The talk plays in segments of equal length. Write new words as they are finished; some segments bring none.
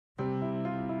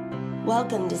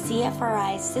Welcome to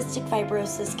CFRI's Cystic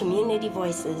Fibrosis Community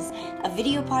Voices, a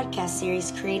video podcast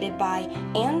series created by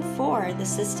and for the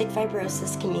cystic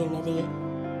fibrosis community.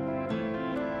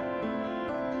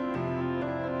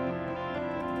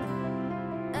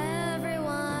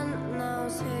 Everyone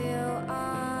knows who you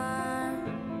are.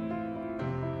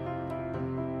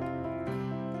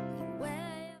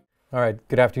 All right,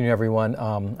 good afternoon, everyone.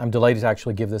 I'm delighted to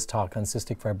actually give this talk on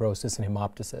cystic fibrosis and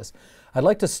hemoptysis. I'd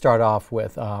like to start off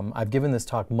with, I've given this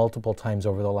talk multiple times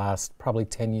over the last probably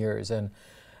 10 years, and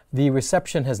the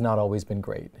reception has not always been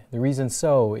great. The reason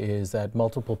so is that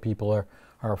multiple people are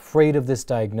afraid of this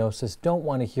diagnosis, don't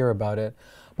want to hear about it.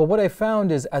 But what I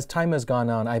found is, as time has gone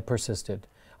on, I persisted.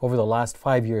 Over the last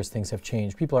 5 years, things have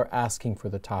changed. People are asking for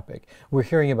the topic. We're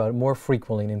hearing about it more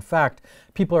frequently. And in fact,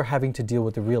 people are having to deal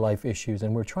with the real-life issues,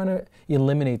 and we're trying to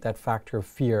eliminate that factor of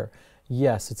fear.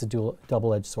 Yes, it's a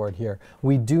double-edged sword here.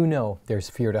 We do know there's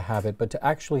fear to have it, but to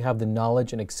actually have the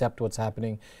knowledge and accept what's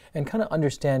happening and kind of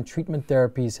understand treatment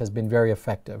therapies has been very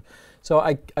effective. So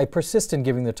I persist in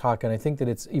giving the talk, and I think that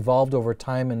it's evolved over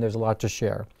time, and there's a lot to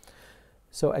share.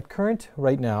 So at current,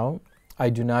 right now, I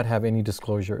do not have any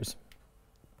disclosures.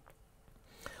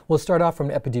 We'll start off from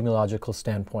an epidemiological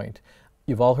standpoint.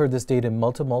 You've all heard this data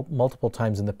multiple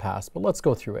times in the past, but let's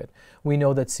go through it. We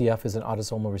know that CF is an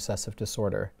autosomal recessive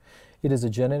disorder. It is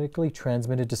a genetically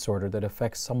transmitted disorder that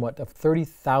affects somewhat of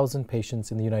 30,000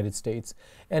 patients in the United States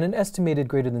and an estimated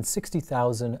greater than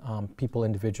 60,000 people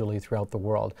individually throughout the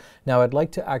world. Now, I'd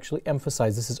like to actually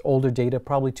emphasize this is older data,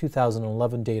 probably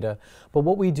 2011 data, but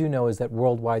what we do know is that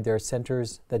worldwide there are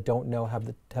centers that don't know have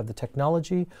the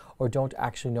technology or don't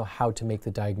actually know how to make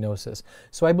the diagnosis.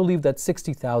 So I believe that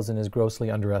 60,000 is grossly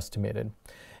underestimated.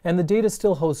 And the data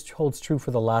still holds true for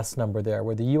the last number there,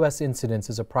 where the U.S. incidence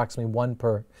is approximately 1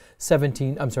 per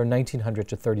 1,900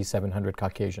 to 3,700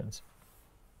 Caucasians.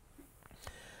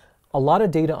 A lot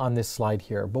of data on this slide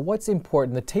here, but what's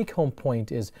important, the take-home point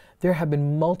is there have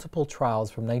been multiple trials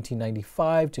from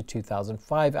 1995 to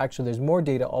 2005. Actually, there's more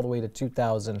data all the way to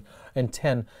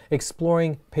 2010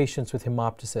 exploring patients with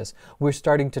hemoptysis. We're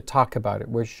starting to talk about it.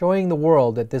 We're showing the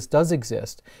world that this does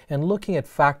exist and looking at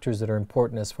factors that are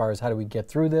important as far as how do we get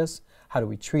through this, how do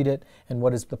we treat it, and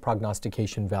what is the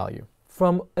prognostication value.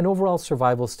 From an overall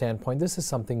survival standpoint, this is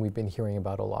something we've been hearing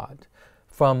about a lot.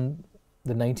 From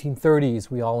the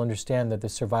 1930s, we all understand that the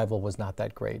survival was not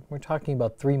that great. We're talking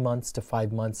about 3 months to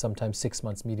 5 months, sometimes 6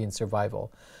 months median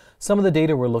survival. Some of the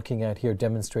data we're looking at here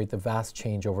demonstrate the vast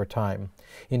change over time.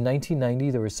 In 1990,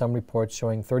 there were some reports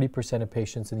showing 30% of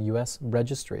patients in the U.S.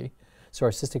 registry, so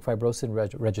our cystic fibrosis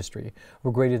registry,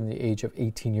 were greater than the age of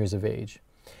 18 years of age.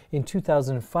 In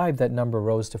 2005, that number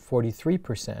rose to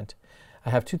 43%. I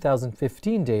have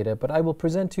 2015 data, but I will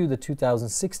present to you the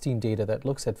 2016 data that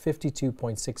looks at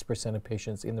 52.6% of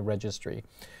patients in the registry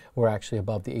were actually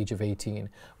above the age of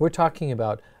 18. We're talking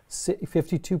about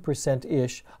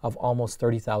 52%-ish of almost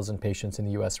 30,000 patients in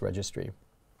the US registry.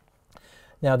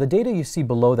 Now, the data you see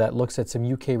below that looks at some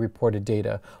UK reported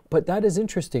data, but that is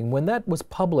interesting. When that was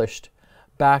published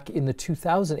back in the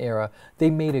 2000 era,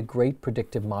 they made a great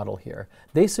predictive model here.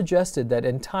 They suggested that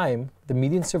in time, the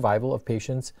median survival of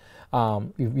patients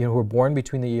who were born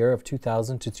between the year of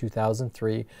 2000 to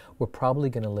 2003 were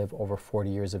probably going to live over 40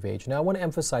 years of age. Now, I want to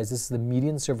emphasize this is the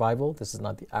median survival. This is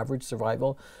not the average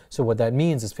survival. So what that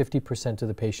means is 50% of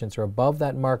the patients are above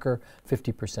that marker,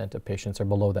 50% of patients are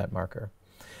below that marker.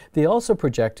 They also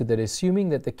projected that assuming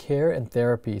that the care and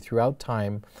therapy throughout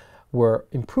time were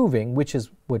improving, which is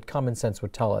what common sense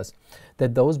would tell us,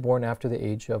 that those born after the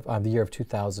age of the year of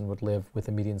 2000 would live with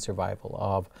a median survival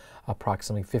of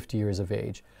approximately 50 years of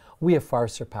age. We have far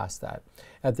surpassed that.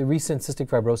 At the recent Cystic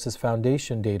Fibrosis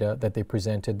Foundation data that they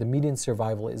presented, the median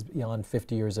survival is beyond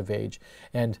 50 years of age.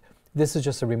 And this is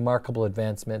just a remarkable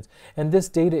advancement. And this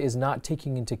data is not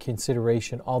taking into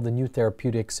consideration all the new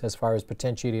therapeutics as far as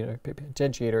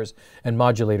potentiators and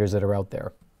modulators that are out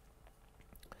there.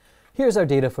 Here's our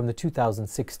data from the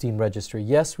 2016 registry.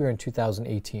 Yes, we're in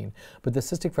 2018, but the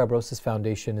Cystic Fibrosis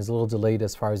Foundation is a little delayed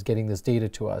as far as getting this data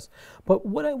to us. But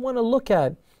what I want to look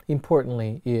at,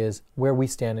 importantly, is where we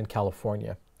stand in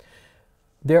California.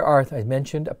 There are, as I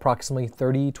mentioned, approximately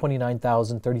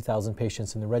 29,000, 30,000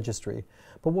 patients in the registry.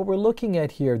 But what we're looking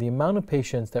at here, the amount of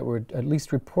patients that were at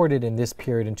least reported in this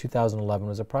period in 2011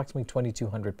 was approximately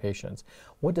 2,200 patients.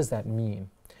 What does that mean?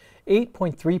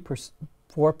 8.34%,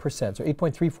 so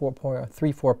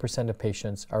 8.34% of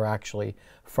patients are actually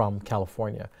from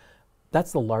California.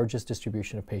 That's the largest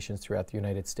distribution of patients throughout the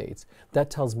United States. That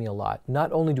tells me a lot.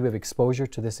 Not only do we have exposure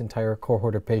to this entire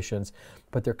cohort of patients,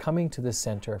 but they're coming to this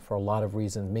center for a lot of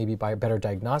reasons, maybe by better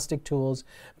diagnostic tools,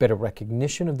 better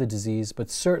recognition of the disease, but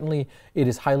certainly it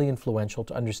is highly influential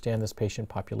to understand this patient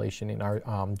population in our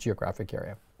geographic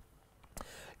area.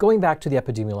 Going back to the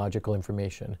epidemiological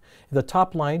information, the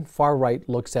top line, far right,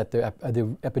 looks at the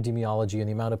epidemiology and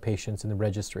the amount of patients in the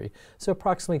registry. So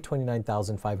approximately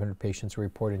 29,500 patients were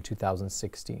reported in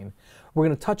 2016. We're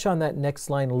going to touch on that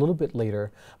next line a little bit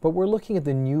later, but we're looking at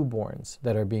the newborns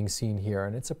that are being seen here,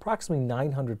 and it's approximately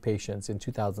 900 patients in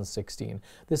 2016.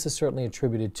 This is certainly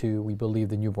attributed to, we believe,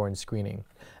 the newborn screening.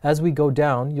 As we go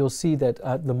down, you'll see that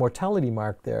the mortality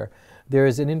mark there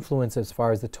is an influence as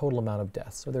far as the total amount of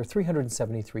deaths. So there are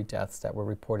 373 deaths that were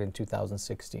reported in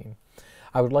 2016.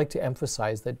 I would like to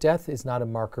emphasize that death is not a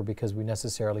marker because we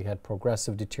necessarily had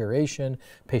progressive deterioration.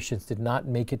 Patients did not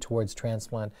make it towards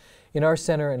transplant. In our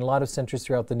center and a lot of centers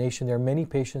throughout the nation, there are many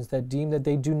patients that deem that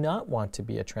they do not want to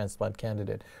be a transplant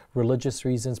candidate. Religious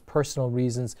reasons, personal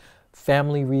reasons,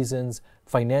 family reasons,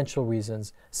 financial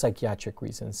reasons, psychiatric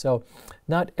reasons. So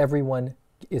not everyone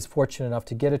is fortunate enough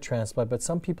to get a transplant, but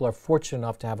some people are fortunate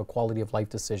enough to have a quality of life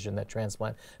decision that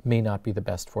transplant may not be the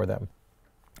best for them.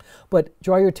 But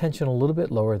draw your attention a little bit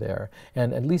lower there,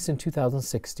 and at least in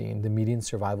 2016, the median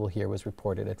survival here was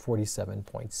reported at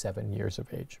 47.7 years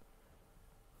of age.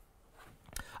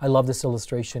 I love this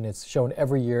illustration. It's shown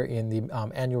every year in the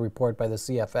annual report by the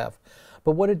CFF.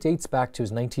 But what it dates back to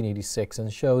is 1986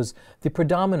 and shows the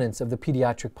predominance of the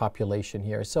pediatric population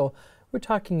here. So we're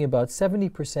talking about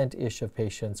 70%-ish of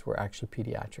patients were actually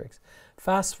pediatrics.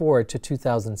 Fast forward to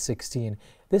 2016,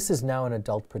 this is now an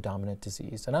adult predominant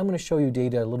disease. And I'm going to show you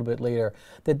data a little bit later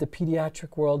that the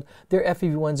pediatric world, their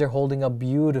FEV1s are holding up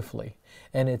beautifully.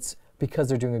 And it's because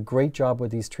they're doing a great job with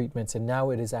these treatments, and now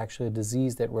it is actually a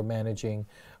disease that we're managing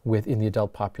in the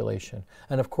adult population.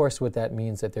 And of course, what that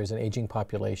means that there's an aging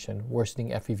population,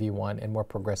 worsening FEV1, and more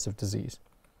progressive disease.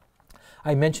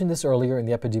 I mentioned this earlier in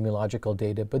the epidemiological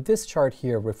data, but this chart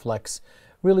here reflects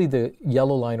really the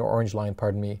yellow line or orange line,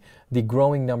 pardon me, the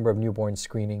growing number of newborn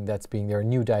screening that's being there,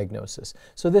 new diagnosis.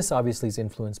 So this obviously is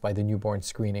influenced by the newborn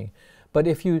screening. But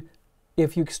if you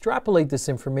extrapolate this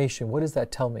information, what does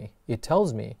that tell me? It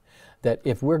tells me that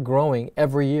if we're growing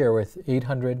every year with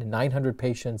 800, 900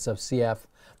 patients of CF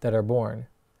that are born,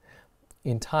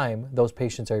 in time, those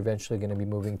patients are eventually going to be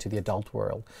moving to the adult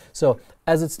world. So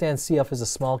as it stands, CF is a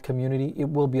small community. It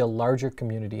will be a larger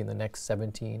community in the next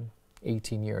 17,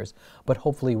 18 years, but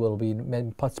hopefully will be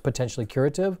potentially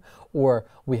curative, or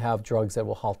we have drugs that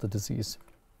will halt the disease.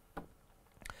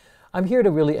 I'm here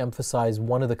to really emphasize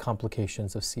one of the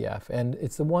complications of CF, and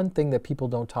it's the one thing that people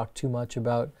don't talk too much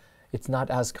about. It's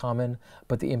not as common,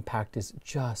 but the impact is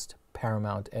just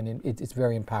paramount, and it's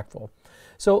very impactful.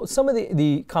 So some of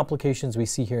the complications we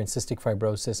see here in cystic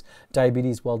fibrosis,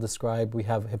 diabetes well described. We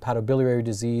have hepatobiliary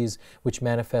disease, which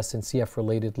manifests in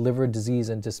CF-related liver disease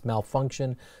and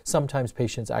malfunction. Sometimes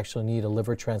patients actually need a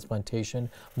liver transplantation,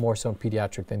 more so in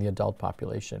pediatric than the adult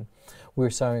population. We're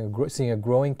seeing a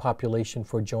growing population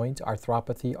for joint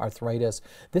arthropathy, arthritis.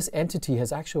 This entity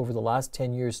has actually over the last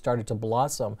 10 years started to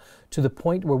blossom to the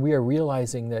point where we are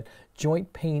realizing that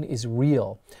joint pain is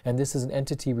real, and this is an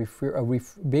entity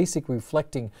basically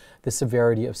reflecting the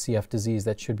severity of CF disease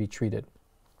that should be treated.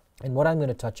 And what I'm going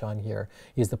to touch on here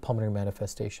is the pulmonary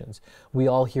manifestations. We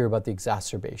all hear about the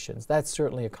exacerbations. That's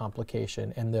certainly a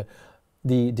complication, and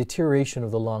the deterioration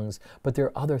of the lungs, but there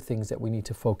are other things that we need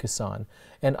to focus on.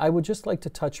 And I would just like to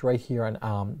touch right here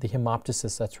on the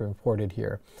hemoptysis that's reported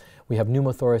here. We have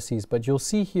pneumothoraces, but you'll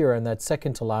see here in that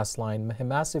second to last line,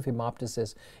 massive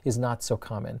hemoptysis is not so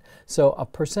common. So a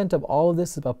percent of all of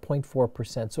this is about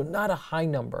 0.4%, so not a high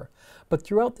number. But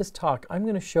throughout this talk, I'm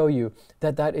going to show you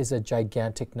that that is a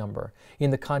gigantic number in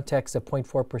the context of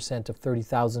 0.4% of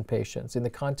 30,000 patients, in the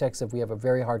context of we have a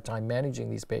very hard time managing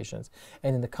these patients,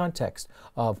 and in the context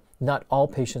of not all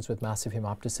patients with massive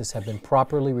hemoptysis have been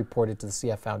properly reported to the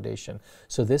CF Foundation.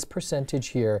 So this percentage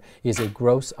here is a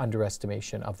gross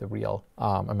underestimation of the real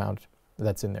amount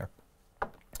that's in there.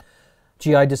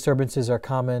 GI disturbances are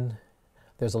common.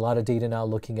 There's a lot of data now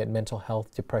looking at mental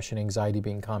health, depression, anxiety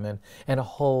being common, and a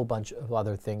whole bunch of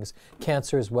other things.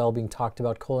 Cancer as well being talked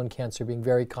about, colon cancer being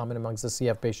very common amongst the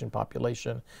CF patient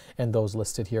population, and those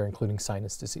listed here, including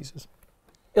sinus diseases.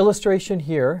 Illustration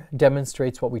here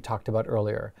demonstrates what we talked about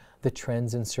earlier, the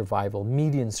trends in survival,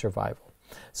 median survival.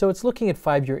 So it's looking at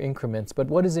 5-year increments, but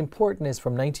what is important is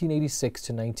from 1986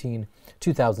 to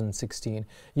 2016,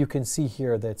 you can see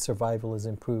here that survival is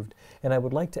improved. And I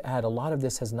would like to add, a lot of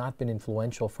this has not been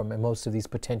influential from most of these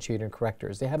potentiator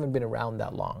correctors. They haven't been around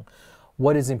that long.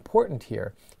 What is important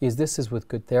here is this is with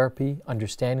good therapy,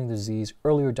 understanding the disease,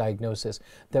 earlier diagnosis,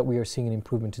 that we are seeing an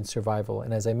improvement in survival.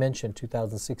 And as I mentioned,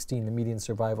 2016, the median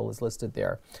survival is listed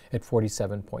there at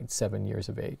 47.7 years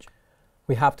of age.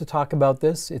 We have to talk about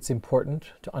this. It's important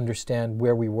to understand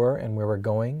where we were and where we're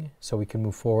going so we can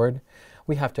move forward.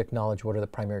 We have to acknowledge what are the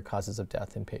primary causes of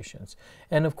death in patients.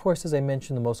 And of course, as I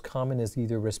mentioned, the most common is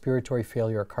either respiratory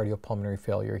failure or cardiopulmonary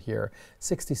failure here,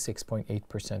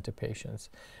 66.8% of patients.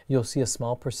 You'll see a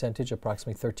small percentage,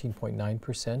 approximately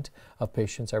 13.9% of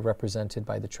patients are represented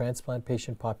by the transplant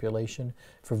patient population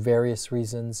for various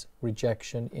reasons,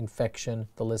 rejection, infection,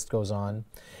 the list goes on.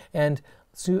 And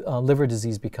liver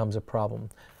disease becomes a problem.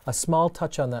 A small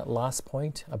touch on that last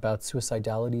point about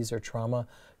suicidalities or trauma,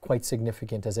 quite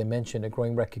significant. As I mentioned, a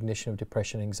growing recognition of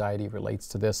depression and anxiety relates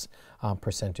to this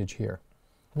percentage here.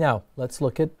 Now, let's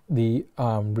look at the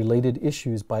related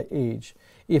issues by age.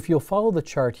 If you'll follow the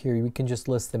chart here, we can just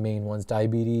list the main ones: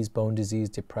 diabetes, bone disease,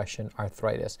 depression,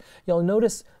 arthritis. You'll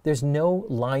notice there's no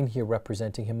line here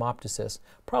representing hemoptysis.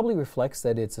 Probably reflects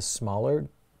that it's a smaller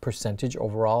percentage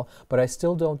overall, but I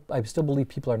still believe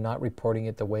people are not reporting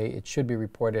it the way it should be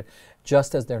reported,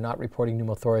 just as they're not reporting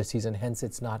pneumothoraces, and hence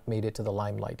it's not made it to the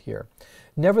limelight here.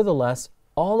 Nevertheless,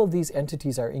 all of these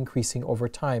entities are increasing over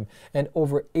time and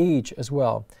over age as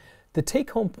well. The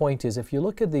take-home point is, if you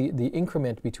look at the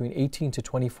increment between 18 to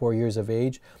 24 years of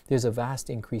age, there's a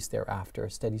vast increase thereafter, a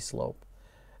steady slope.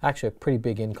 Actually, a pretty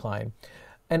big incline.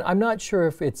 And I'm not sure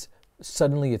if it's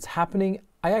suddenly it's happening.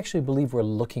 I actually believe we're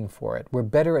looking for it. We're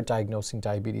better at diagnosing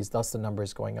diabetes, thus the number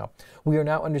is going up. We are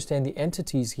now understanding the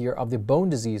entities here of the bone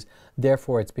disease,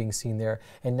 therefore it's being seen there,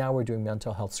 and now we're doing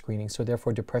mental health screening, so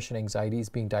therefore depression, anxiety is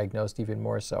being diagnosed even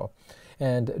more so.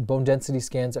 And bone density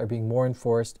scans are being more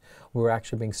enforced. We're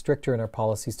actually being stricter in our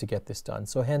policies to get this done,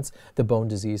 so hence the bone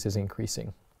disease is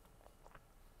increasing.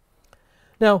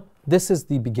 Now, this is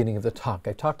the beginning of the talk.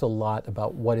 I talked a lot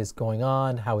about what is going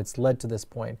on, how it's led to this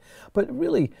point. But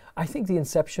really, I think the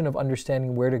inception of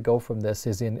understanding where to go from this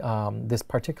is in this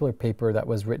particular paper that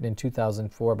was written in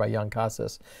 2004 by Adult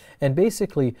Cystic. And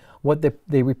basically, what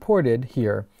they reported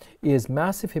here is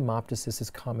massive hemoptysis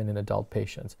is common in adult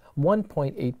patients,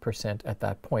 1.8% at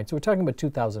that point. So we're talking about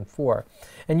 2004.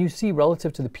 And you see,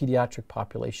 relative to the pediatric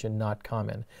population, not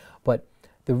common. But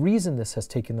the reason this has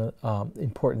taken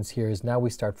importance here is now we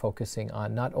start focusing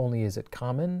on not only is it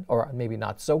common, or maybe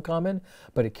not so common,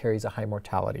 but it carries a high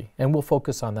mortality. And we'll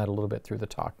focus on that a little bit through the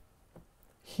talk.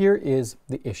 Here is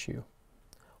the issue.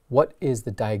 What is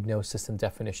the diagnosis and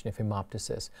definition of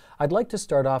hemoptysis? I'd like to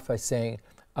start off by saying,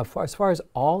 as far as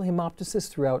all hemoptysis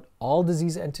throughout all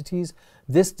disease entities,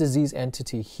 this disease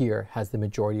entity here has the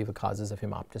majority of the causes of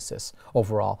hemoptysis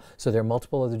overall. So there are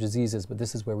multiple other diseases, but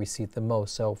this is where we see it the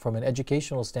most. So from an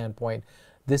educational standpoint,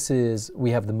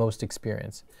 we have the most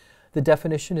experience. The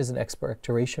definition is an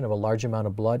expectoration of a large amount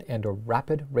of blood and a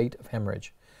rapid rate of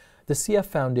hemorrhage. The CF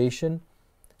Foundation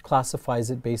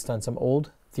classifies it based on some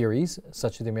old theories,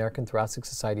 such as the American Thoracic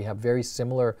Society, have very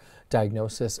similar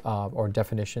diagnosis or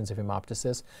definitions of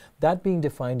hemoptysis. That being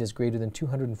defined as greater than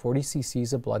 240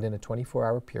 cc's of blood in a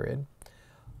 24-hour period,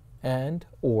 and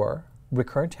or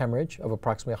recurrent hemorrhage of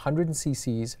approximately 100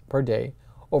 cc's per day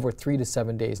over 3 to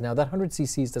 7 days. Now that 100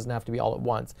 cc's doesn't have to be all at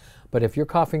once, but if you're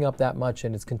coughing up that much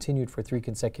and it's continued for 3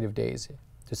 consecutive days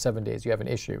to 7 days, you have an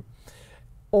issue.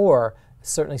 Or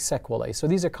certainly sequelae. So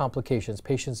these are complications.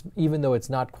 Patients, even though it's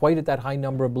not quite at that high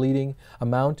number of bleeding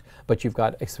amount, but you've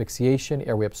got asphyxiation,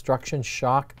 airway obstruction,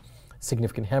 shock,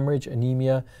 significant hemorrhage,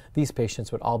 anemia, these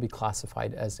patients would all be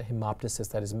classified as a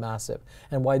hemoptysis that is massive.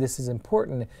 And why this is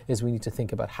important is we need to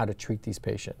think about how to treat these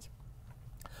patients.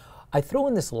 I throw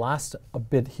in this last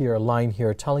line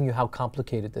here, telling you how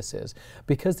complicated this is,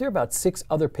 because there are about 6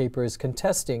 other papers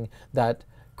contesting that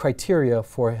criteria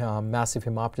for massive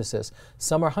hemoptysis.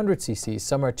 Some are 100 cc's,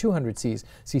 some are 200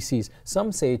 cc's.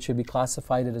 Some say it should be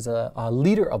classified as a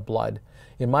liter of blood.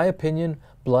 In my opinion,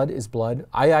 blood is blood.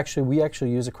 We actually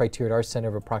use a criteria at our center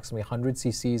of approximately 100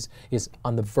 cc's is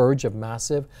on the verge of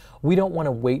massive. We don't want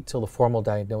to wait till the formal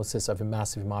diagnosis of a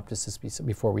massive hemoptysis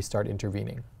before we start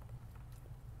intervening.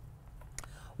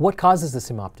 What causes this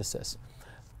hemoptysis?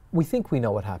 We think we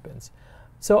know what happens.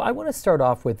 So I want to start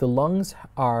off with the lungs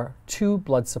are 2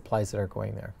 blood supplies that are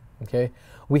going there, okay?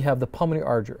 We have the pulmonary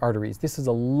arteries. This is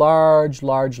a large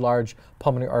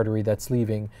pulmonary artery that's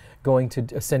leaving,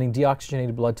 sending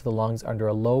deoxygenated blood to the lungs under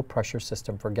a low pressure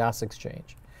system for gas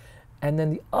exchange. And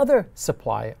then the other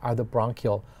supply are the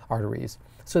bronchial arteries.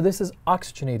 So this is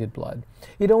oxygenated blood.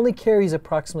 It only carries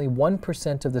approximately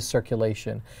 1% of the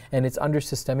circulation, and it's under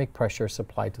systemic pressure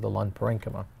supplied to the lung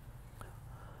parenchyma.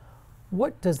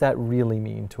 What does that really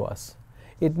mean to us?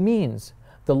 It means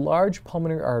the large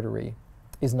pulmonary artery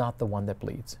is not the one that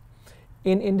bleeds.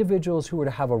 In individuals who were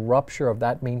to have a rupture of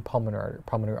that main pulmonary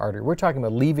artery, we're talking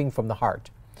about leaving from the heart,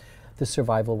 the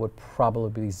survival would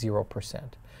probably be 0%.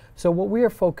 So what we are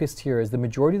focused here is the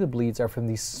majority of the bleeds are from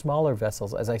these smaller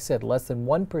vessels. As I said, less than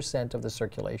 1% of the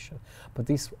circulation. But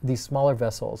these smaller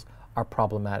vessels are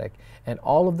problematic. And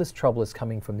all of this trouble is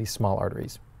coming from these small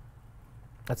arteries.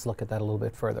 Let's look at that a little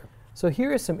bit further. So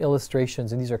here are some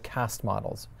illustrations, and these are cast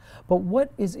models. But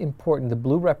what is important, the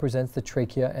blue represents the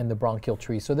trachea and the bronchial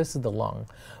tree, so this is the lung.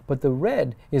 But the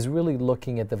red is really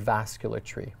looking at the vascular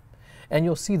tree. And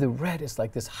you'll see the red is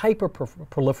like this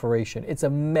hyper-proliferation. It's a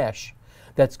mesh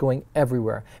that's going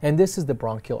everywhere. And this is the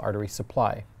bronchial artery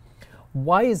supply.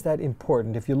 Why is that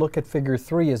important? If you look at figure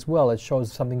 3 as well, it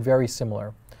shows something very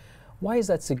similar. Why is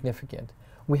that significant?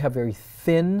 We have very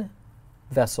thin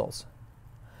vessels.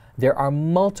 There are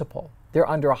multiple. They're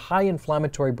under a high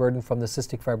inflammatory burden from the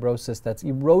cystic fibrosis that's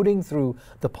eroding through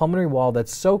the pulmonary wall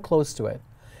that's so close to it.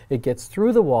 It gets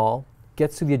through the wall,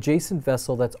 gets to the adjacent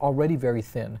vessel that's already very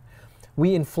thin.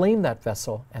 We inflame that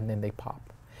vessel and then they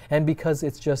pop. And because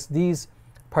it's just these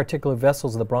particular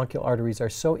vessels, the bronchial arteries, are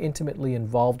so intimately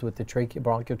involved with the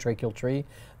bronchotracheal tree,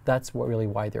 that's really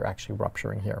why they're actually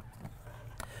rupturing here.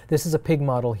 This is a pig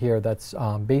model here that's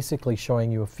basically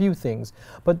showing you a few things.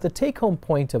 But the take-home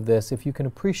point of this, if you can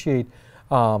appreciate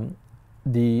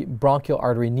the bronchial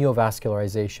artery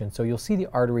neovascularization, so you'll see the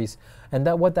arteries, and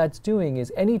what that's doing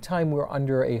is anytime we're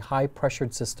under a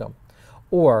high-pressured system,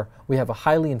 or we have a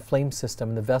highly inflamed system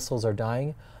and the vessels are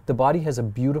dying, the body has a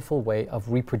beautiful way of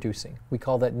reproducing. We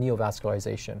call that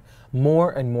neovascularization.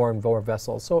 More and more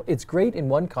vessels. So it's great in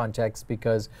one context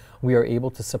because we are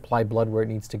able to supply blood where it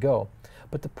needs to go.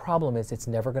 But the problem is it's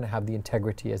never going to have the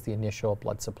integrity as the initial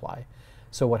blood supply.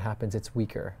 So what happens? It's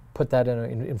weaker. Put that in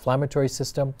an inflammatory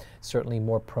system, certainly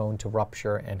more prone to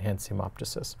rupture and hence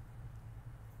hemoptysis.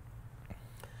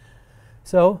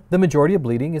 So the majority of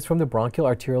bleeding is from the bronchial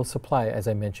arterial supply, as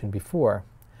I mentioned before.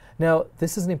 Now,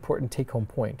 this is an important take-home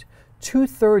point.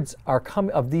 2/3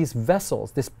 of these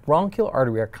vessels, this bronchial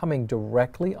artery, are coming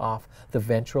directly off the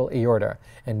ventral aorta,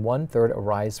 and 1/3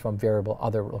 arise from variable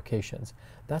other locations.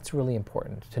 That's really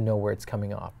important to know where it's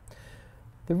coming off.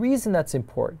 The reason that's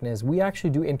important is we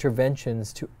actually do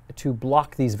interventions to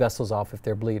block these vessels off if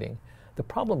they're bleeding. The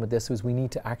problem with this is we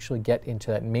need to actually get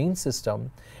into that main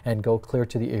system and go clear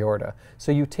to the aorta.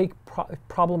 So you take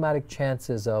problematic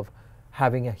chances of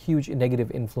having a huge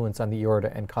negative influence on the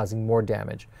aorta and causing more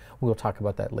damage. We'll talk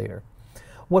about that later.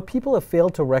 What people have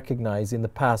failed to recognize in the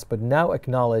past but now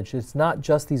acknowledge, it's not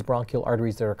just these bronchial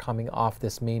arteries that are coming off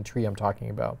this main tree I'm talking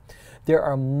about. There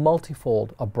are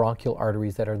multifold of bronchial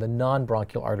arteries that are the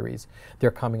non-bronchial arteries.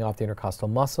 They're coming off the intercostal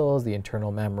muscles, the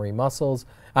internal mammary muscles,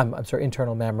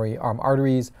 internal mammary arm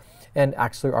arteries, and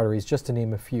axillary arteries, just to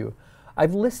name a few.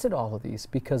 I've listed all of these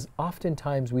because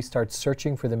oftentimes we start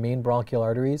searching for the main bronchial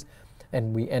arteries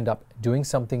and we end up doing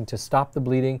something to stop the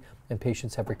bleeding and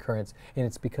patients have recurrence. And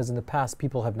it's because in the past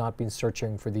people have not been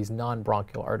searching for these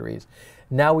non-bronchial arteries.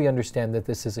 Now we understand that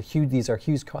these are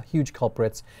huge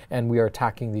culprits and we are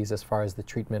attacking these as far as the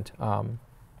treatment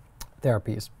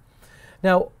therapies.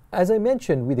 Now, as I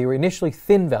mentioned, they were initially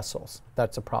thin vessels.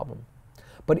 That's a problem.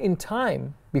 But in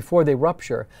time, before they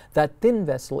rupture, that thin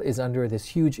vessel is under this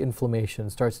huge inflammation,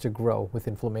 starts to grow with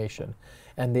inflammation,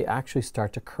 and they actually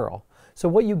start to curl. So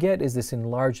what you get is this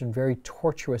enlarged and very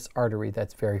tortuous artery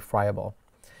that's very friable.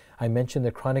 I mentioned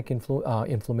that chronic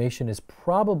inflammation is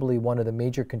probably one of the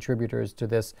major contributors to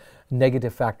this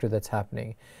negative factor that's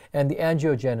happening. And the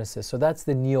angiogenesis, so that's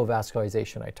the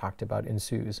neovascularization I talked about,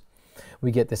 ensues.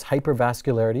 We get this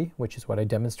hypervascularity, which is what I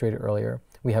demonstrated earlier.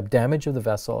 We have damage of the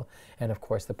vessel, and of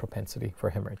course the propensity for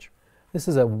hemorrhage. This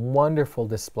is a wonderful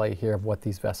display here of what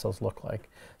these vessels look like.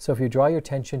 So if you draw your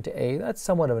attention to A, that's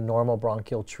somewhat of a normal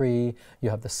bronchial tree. You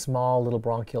have the small little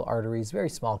bronchial arteries, very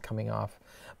small, coming off.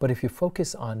 But if you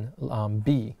focus on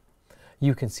B,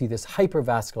 you can see this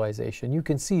hypervascularization. You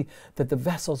can see that the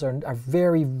vessels are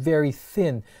very, very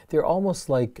thin. They're almost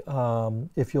like,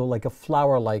 if you'll like a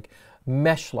flower-like,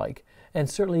 mesh-like. And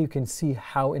certainly you can see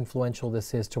how influential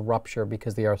this is to rupture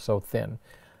because they are so thin.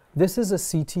 This is a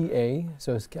CTA,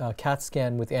 so it's a CAT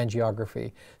scan with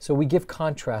angiography. So we give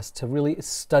contrast to really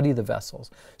study the vessels.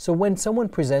 So when someone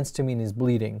presents to me and is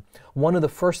bleeding, one of the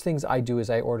first things I do is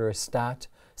I order a STAT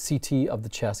CT of the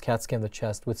chest, CAT scan of the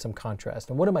chest with some contrast.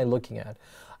 And what am I looking at?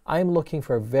 I'm looking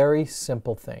for a very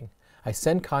simple thing. I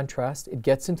send contrast, it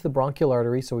gets into the bronchial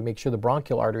artery, so we make sure the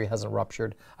bronchial artery hasn't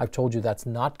ruptured. I've told you that's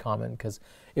not common, because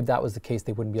if that was the case,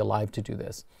 they wouldn't be alive to do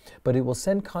this. But it will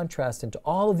send contrast into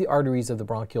all of the arteries of the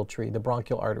bronchial tree, the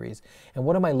bronchial arteries. And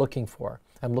what am I looking for?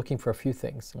 I'm looking for a few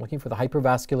things. I'm looking for the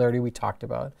hypervascularity we talked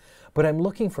about, but I'm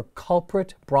looking for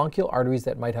culprit bronchial arteries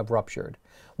that might have ruptured.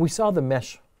 We saw the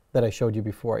mesh that I showed you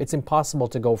before. It's impossible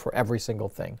to go for every single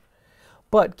thing.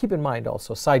 But keep in mind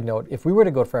also, side note, if we were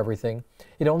to go for everything,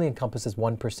 it only encompasses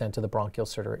 1% of the bronchial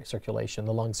circulation,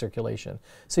 the lung circulation.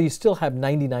 So you still have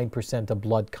 99% of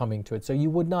blood coming to it. So you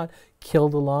would not kill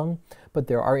the lung, but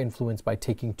there are influenced by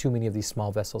taking too many of these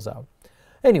small vessels out.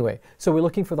 Anyway, so we're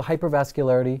looking for the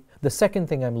hypervascularity. The second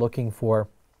thing I'm looking for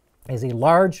is a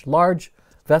large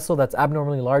vessel that's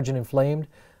abnormally large and inflamed.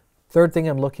 Third thing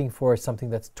I'm looking for is something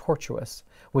that's tortuous,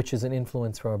 which is an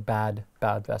influence from a bad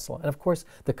vessel. And of course,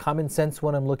 the common sense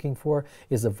one I'm looking for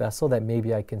is a vessel that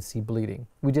maybe I can see bleeding.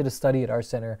 We did a study at our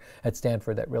center at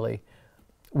Stanford that really,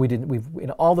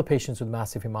 in all the patients with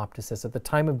massive hemoptysis, at the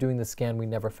time of doing the scan, we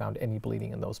never found any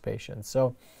bleeding in those patients.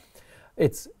 So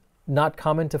it's not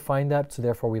common to find that, so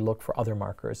therefore we look for other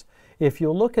markers. If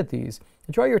you'll look at these,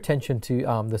 draw your attention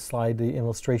to the slide, the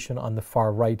illustration on the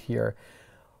far right here.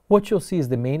 What you'll see is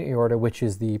the main aorta, which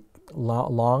is the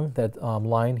long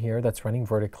line here that's running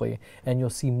vertically, and you'll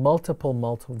see multiple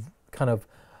kind of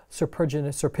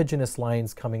serpiginous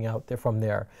lines coming out there from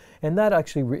there. And that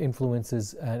actually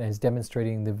influences and is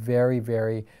demonstrating the very,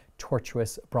 very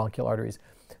tortuous bronchial arteries.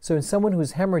 So in someone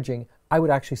who's hemorrhaging, I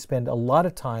would actually spend a lot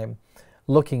of time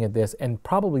looking at this, and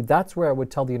probably that's where I would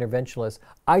tell the interventionalist,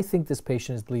 I think this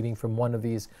patient is bleeding from one of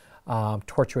these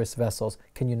tortuous vessels.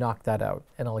 Can you knock that out?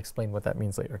 And I'll explain what that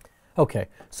means later. Okay,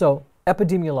 so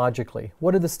epidemiologically,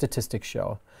 what do the statistics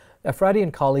show? Efrati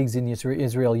and colleagues in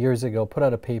Israel years ago put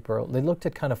out a paper. They looked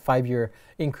at kind of 5-year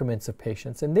increments of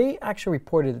patients, and they actually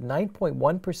reported that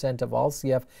 9.1% of all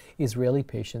CF Israeli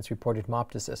patients reported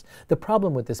hemoptysis. The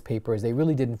problem with this paper is they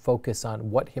really didn't focus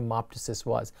on what hemoptysis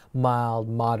was, mild,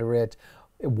 moderate,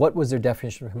 what was their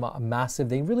definition of massive.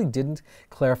 They really didn't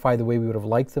clarify the way we would have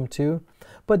liked them to,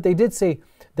 but they did say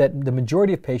that the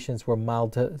majority of patients were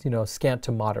mild to, scant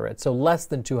to moderate, so less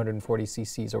than 240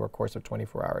 cc's over a course of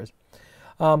 24 hours.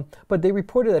 But they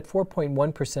reported that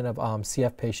 4.1% of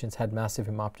CF patients had massive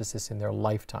hemoptysis in their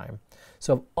lifetime.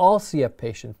 So of all CF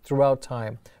patients throughout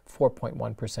time,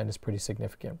 4.1% is pretty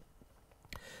significant.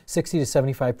 60 to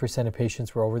 75% of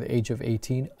patients were over the age of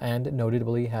 18 and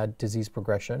notably had disease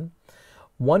progression.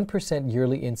 1%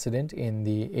 yearly incident in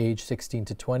the age 16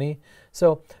 to 20.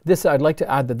 So this, I'd like to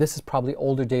add that this is probably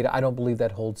older data. I don't believe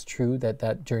that holds true,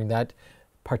 that during that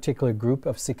particular group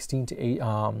of 16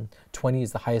 to 20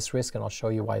 is the highest risk, and I'll show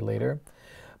you why later.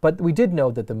 But we did know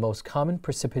that the most common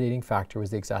precipitating factor was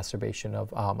the exacerbation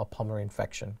of a pulmonary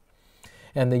infection.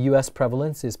 And the US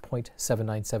prevalence is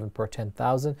 0.797 per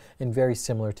 10,000 and very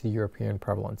similar to the European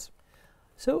prevalence.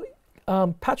 So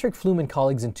Patrick Flume and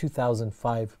colleagues in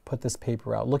 2005 put this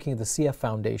paper out looking at the CF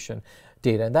Foundation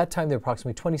data. And that time there were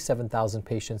approximately 27,000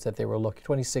 patients that they were looking,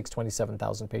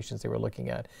 27,000 patients they were looking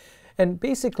at. And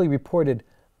basically reported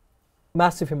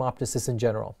massive hemoptysis in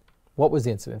general. What was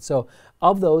the incidence? So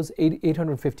of those,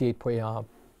 858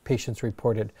 patients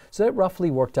reported. So that roughly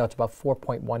worked out to about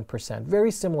 4.1%, very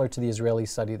similar to the Israeli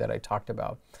study that I talked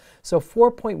about. So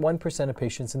 4.1% of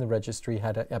patients in the registry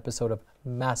had an episode of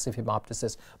massive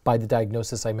hemoptysis by the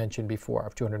diagnosis I mentioned before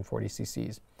of 240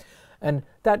 cc's. And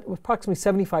that approximately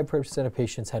 75% of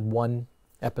patients had one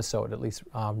episode at least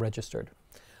registered.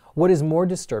 What is more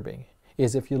disturbing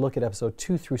is if you look at episode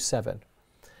 2 through 7,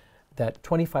 that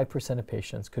 25% of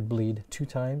patients could bleed 2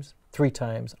 times, 3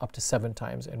 times, up to 7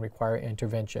 times and require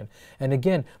intervention. And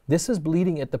again, this is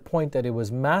bleeding at the point that it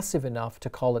was massive enough to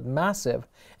call it massive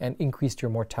and increased your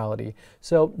mortality.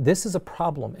 So this is a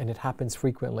problem and it happens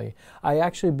frequently. I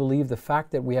actually believe the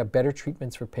fact that we have better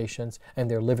treatments for patients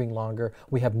and they're living longer,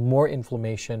 we have more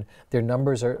inflammation, their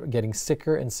numbers are getting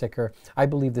sicker and sicker. I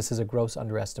believe this is a gross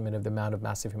underestimate of the amount of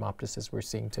massive hemoptysis we're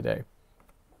seeing today.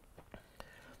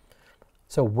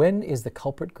 So when is the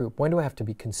culprit group? When do I have to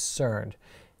be concerned?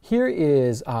 Here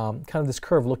is kind of this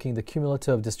curve looking at the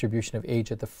cumulative distribution of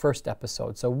age at the first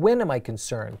episode. So when am I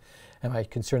concerned? Am I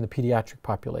concerned the pediatric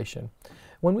population?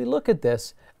 When we look at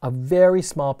this, a very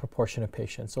small proportion of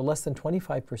patients, so less than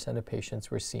 25% of patients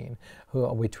were seen who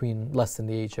are between less than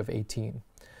the age of 18.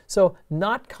 So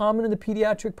not common in the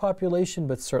pediatric population,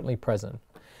 but certainly present.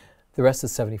 The rest of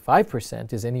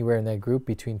 75% is anywhere in that group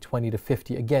between 20 to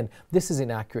 50. Again, this is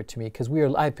inaccurate to me because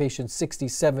I have patients 60,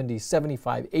 70,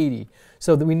 75, 80.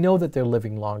 So that we know that they're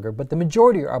living longer, but the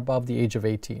majority are above the age of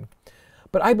 18.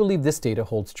 But I believe this data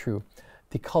holds true.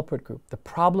 The culprit group, the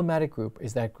problematic group,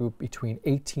 is that group between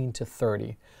 18 to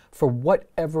 30. For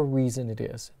whatever reason it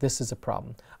is, this is a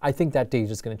problem. I think that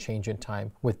data is going to change in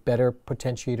time. With better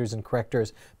potentiators and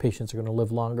correctors, patients are going to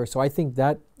live longer. So I think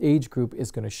that age group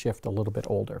is going to shift a little bit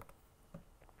older.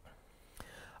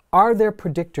 Are there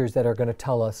predictors that are going to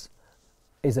tell us,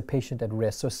 is a patient at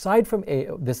risk? So aside from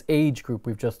this age group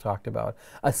we've just talked about,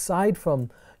 aside from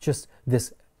just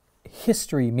this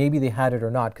history, maybe they had it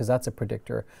or not, because that's a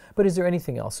predictor, but is there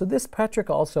anything else? So this, Patrick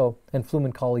also, and Flum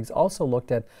and colleagues also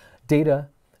looked at data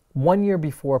 1 year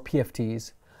before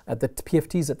PFTs, at the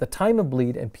PFTs at the time of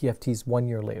bleed and PFTs 1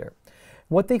 year later.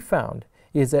 What they found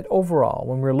is that overall,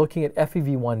 when we're looking at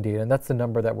FEV1 data, and that's the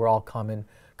number that we're all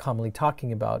commonly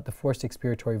talking about, the forced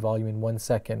expiratory volume in 1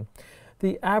 second,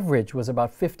 the average was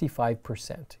about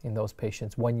 55% in those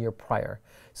patients 1 year prior.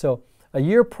 So a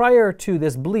year prior to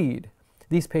this bleed,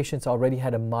 these patients already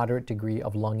had a moderate degree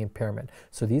of lung impairment.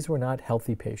 So these were not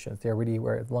healthy patients. They already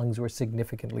were, lungs were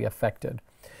significantly affected.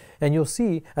 And you'll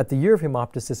see at the year of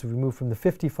hemoptysis, if we move from the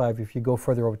 55, if you go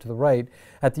further over to the right,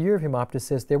 at the year of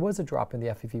hemoptysis, there was a drop in the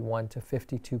FEV1 to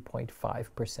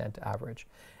 52.5% average.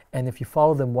 And if you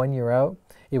follow them 1 year out,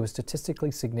 it was statistically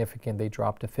significant. They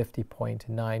dropped to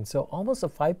 50.9. So almost a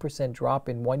 5% drop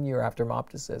in 1 year after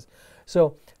hemoptysis.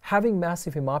 So having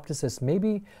massive hemoptysis,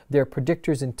 maybe they're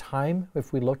predictors in time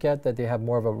if we look at that they have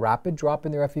more of a rapid drop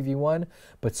in their FEV1,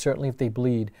 but certainly if they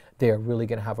bleed, they are really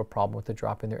going to have a problem with the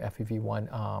drop in their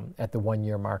FEV1 at the 1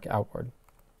 year mark outward.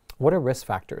 What are risk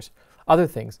factors? Other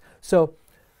things. So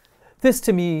this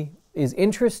to me is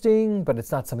interesting, but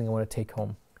it's not something I want to take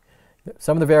home.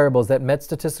 Some of the variables that met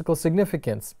statistical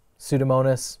significance: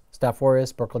 Pseudomonas, Staph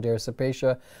aureus, Burkholderia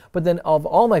cepacia. But then of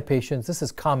all my patients, this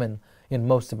is common in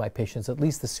most of my patients, at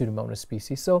least the Pseudomonas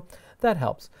species. So that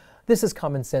helps. This is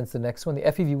common sense, the next one, the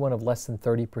FEV1 of less than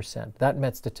 30%. That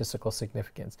met statistical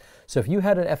significance. So if you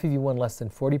had an FEV1 less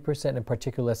than 40%, in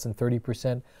particular less than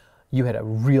 30%, you had a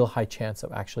real high chance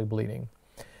of actually bleeding.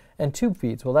 And tube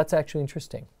feeds, well, that's actually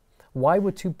interesting. Why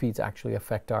would tube feeds actually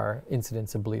affect our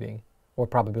incidence of bleeding or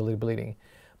probability of bleeding?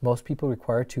 Most people who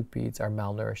require tube feeds are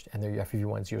malnourished and their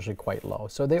FEV1 is usually quite low.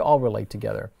 So they all relate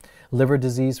together. Liver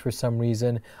disease for some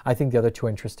reason. I think the other two are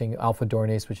interesting. Alpha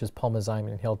dornase, which is pulmozyme, and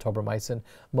inhaled tobramycin.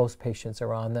 Most patients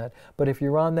are on that. But if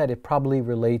you're on that, it probably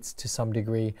relates to some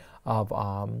degree of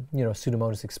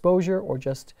Pseudomonas exposure or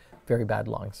just very bad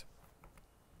lungs.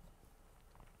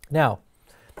 Now,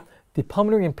 the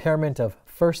pulmonary impairment of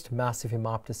first massive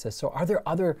hemoptysis. So are there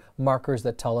other markers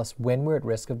that tell us when we're at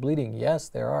risk of bleeding? Yes,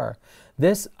 there are.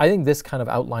 I think this kind of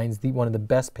outlines one of the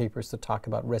best papers to talk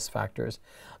about risk factors.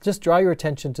 Just draw your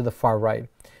attention to the far right.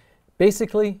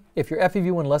 Basically, if your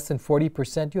FEV1 less than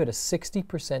 40%, you had a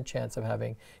 60% chance of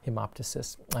having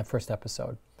hemoptysis first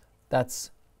episode.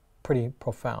 That's pretty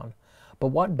profound. But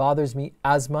what bothers me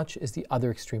as much is the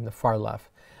other extreme, the far left,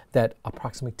 that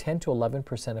approximately 10 to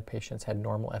 11% of patients had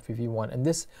normal FEV1. And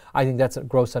this, I think that's a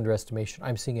gross underestimation.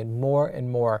 I'm seeing it more and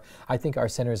more. I think our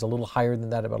center is a little higher than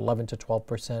that, about 11 to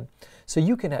 12%. So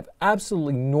you can have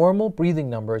absolutely normal breathing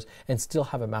numbers and still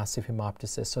have a massive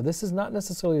hemoptysis. So this is not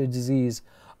necessarily a disease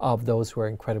of those who are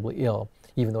incredibly ill,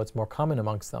 even though it's more common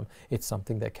amongst them. It's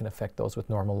something that can affect those with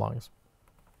normal lungs.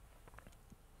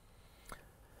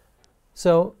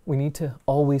 So we need to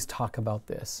always talk about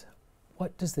this.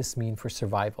 What does this mean for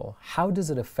survival? How does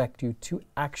it affect you to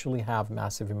actually have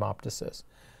massive hemoptysis?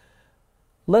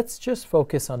 Let's just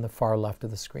focus on the far left of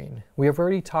the screen. We have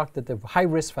already talked that the high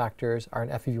risk factors are an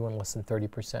FEV1 less than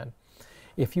 30%.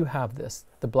 If you have this,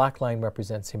 the black line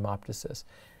represents hemoptysis.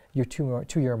 Your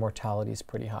two-year mortality is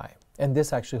pretty high. And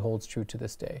this actually holds true to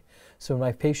this day. So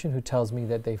my patient who tells me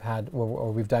that they've had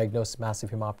or we've diagnosed massive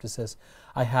hemoptysis,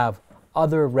 I have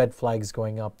other red flags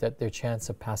going up that their chance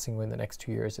of passing away in the next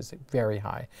 2 years is very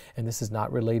high. And this is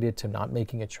not related to not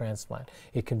making a transplant.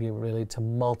 It can be related to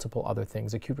multiple other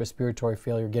things: acute respiratory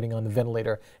failure, getting on the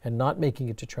ventilator and not making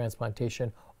it to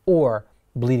transplantation, or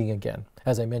bleeding again.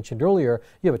 As I mentioned earlier,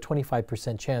 you have a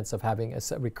 25% chance of having a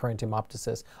recurrent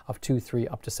hemoptysis of 2, 3,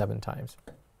 up to 7 times.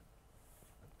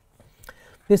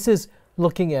 This is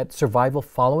looking at survival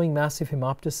following massive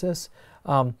hemoptysis.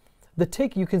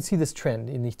 You can see this trend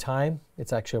in the time.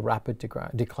 It's actually a rapid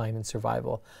decline in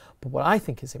survival. But what I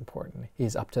think is important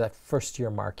is up to that first year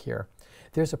mark here.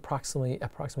 There's approximately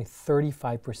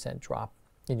 35% drop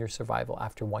in your survival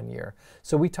after 1 year.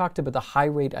 So we talked about the high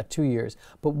rate at 2 years,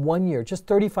 but 1 year, just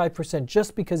 35%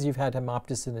 just because you've had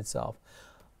hemoptysis in itself.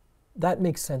 That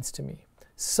makes sense to me.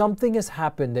 Something has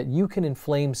happened that you can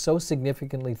inflame so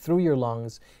significantly through your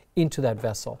lungs into that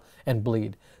vessel and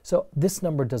bleed. So this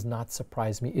number does not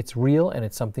surprise me. It's real and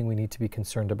it's something we need to be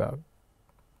concerned about.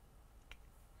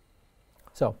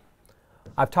 So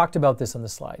I've talked about this on the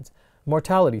slides.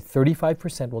 Mortality,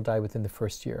 35% will die within the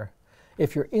first year.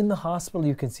 If you're in the hospital,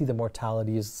 you can see the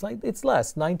mortality is it's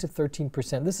less, 9 to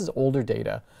 13%. This is older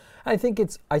data. I think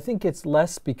it's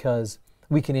less because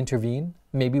we can intervene.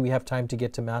 Maybe we have time to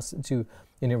get to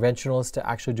interventionalists to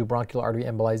actually do bronchial artery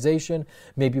embolization.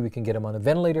 Maybe we can get them on a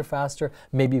ventilator faster.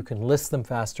 Maybe you can list them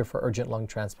faster for urgent lung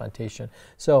transplantation.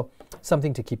 So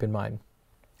something to keep in mind.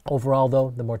 Overall,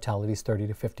 though, the mortality is 30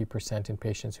 to 50% in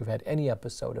patients who've had any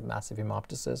episode of massive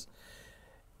hemoptysis.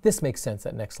 This makes sense,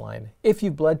 that next line. If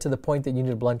you've bled to the point that you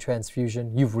need a blood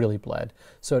transfusion, you've really bled.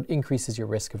 So it increases your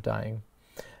risk of dying.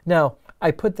 Now, I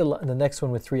put the next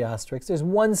one with 3 asterisks. There's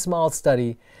one small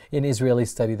study, an Israeli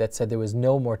study, that said there was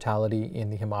no mortality in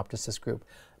the hemoptysis group.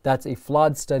 That's a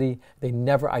flawed study. They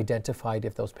never identified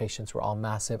if those patients were all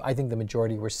massive. I think the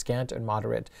majority were scant and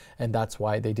moderate, and that's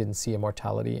why they didn't see a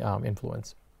mortality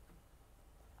influence.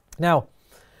 Now,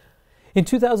 in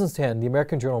 2010, the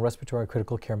American Journal of Respiratory and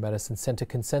Critical Care Medicine sent a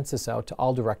consensus out to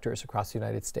all directors across the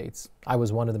United States. I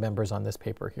was one of the members on this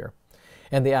paper here.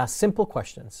 And they asked simple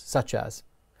questions, such as,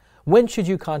 when should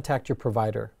you contact your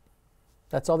provider?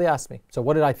 That's all they asked me. So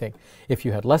what did I think? If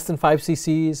you had less than 5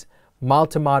 cc's, mild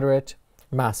to moderate,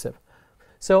 massive.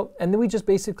 So, and then we just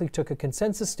basically took a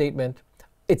consensus statement.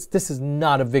 This is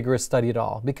not a vigorous study at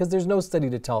all, because there's no study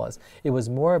to tell us. It was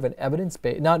more of an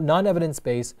evidence-based,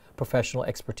 non-evidence-based professional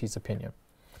expertise opinion.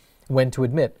 When to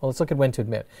admit? Well, let's look at when to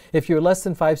admit. If you're less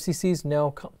than 5 cc's,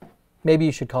 no. Maybe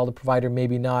you should call the provider,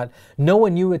 maybe not. No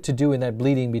one knew what to do in that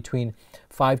bleeding between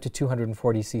 5 to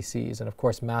 240 cc's. And of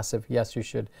course, massive, yes, you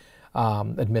should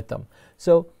admit them.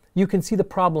 So you can see the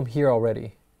problem here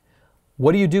already.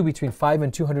 What do you do between 5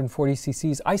 and 240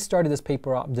 cc's? I started this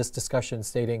paper, this discussion,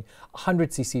 stating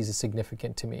 100 cc's is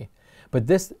significant to me. But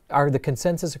the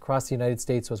consensus across the United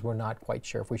States was we're not quite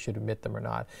sure if we should admit them or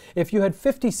not. If you had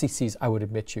 50 cc's, I would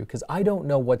admit you, because I don't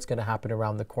know what's going to happen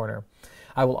around the corner.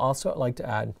 I will also like to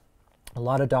add, a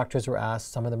lot of doctors were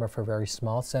asked. Some of them are for very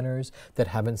small centers that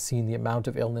haven't seen the amount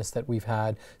of illness that we've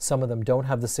had. Some of them don't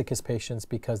have the sickest patients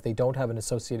because they don't have an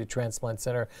associated transplant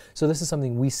center. So this is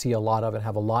something we see a lot of and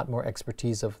have a lot more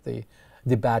expertise of the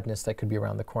badness that could be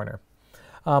around the corner.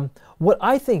 What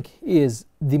I think is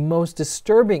the most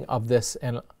disturbing of this,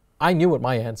 and I knew what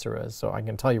my answer is, so I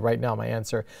can tell you right now my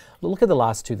answer. Look at the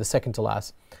last two, the second to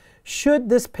last. Should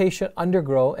this patient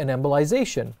undergo an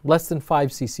embolization? Less than 5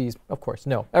 cc's? Of course,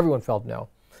 no. Everyone felt no.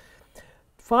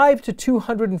 5 to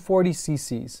 240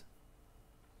 cc's.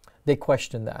 They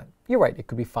questioned that. You're right, it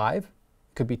could be 5, it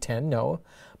could be 10, no.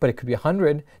 But it could be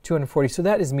 100, 240, so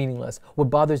that is meaningless. What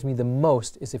bothers me the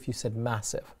most is if you said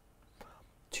massive.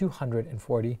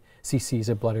 240 cc's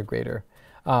of blood or greater.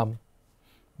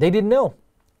 They didn't know.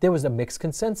 There was a mixed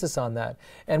consensus on that.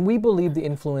 And we believe the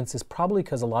influence is probably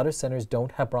because a lot of centers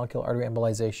don't have bronchial artery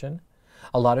embolization.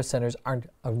 A lot of centers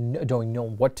don't know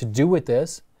what to do with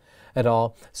this at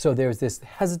all. So there's this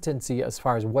hesitancy as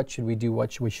far as what should we do,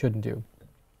 what we shouldn't do.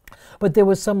 But there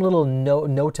was some little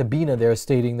notabene there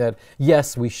stating that,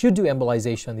 yes, we should do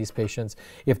embolization on these patients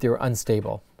if they're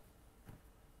unstable.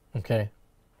 Okay.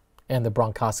 And the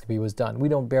bronchoscopy was done. We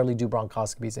don't barely do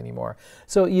bronchoscopies anymore.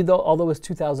 So although it was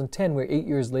 2010, we're 8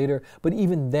 years later, but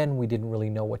even then we didn't really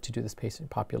know what to do with this patient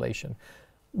population.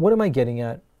 What am I getting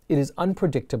at? It is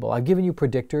unpredictable. I've given you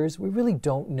predictors. We really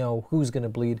don't know who's going to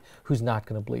bleed, who's not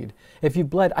going to bleed. If you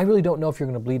bled, I really don't know if you're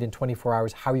going to bleed in 24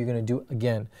 hours, how you're going to do it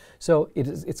again. So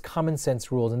it's common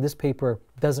sense rules, and this paper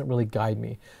doesn't really guide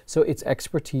me. So it's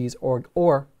expertise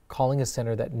or calling a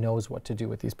center that knows what to do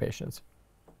with these patients.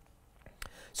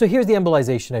 So here's the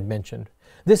embolization I've mentioned.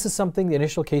 This is something, the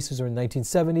initial cases are in the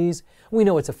 1970s. We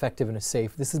know it's effective and it's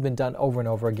safe. This has been done over and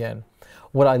over again.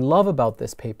 What I love about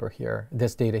this paper here,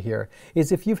 this data here,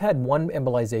 is if you've had one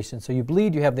embolization, so you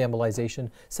bleed, you have the embolization,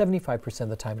 75% of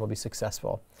the time will be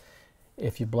successful.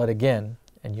 If you bled again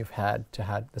and you've had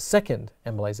the second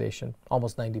embolization,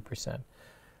 almost 90%.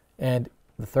 And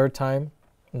the third time,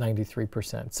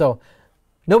 93%. So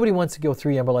nobody wants to go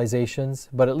 3 embolizations,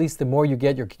 but at least the more you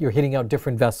get, you're hitting out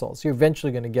different vessels. You're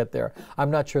eventually going to get there.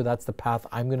 I'm not sure that's the path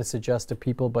I'm going to suggest to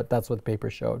people, but that's what the paper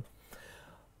showed.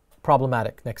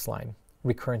 Problematic, next line,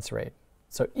 recurrence rate.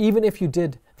 So even if you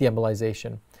did the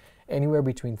embolization, anywhere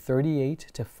between 38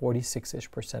 to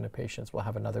 46% of patients will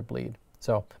have another bleed.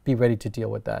 So be ready to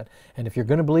deal with that. And if you're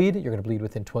going to bleed, you're going to bleed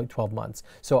within 12 months.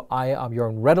 So you're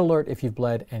on red alert if you've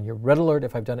bled, and you're red alert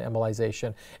if I've done an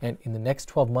embolization. And in the next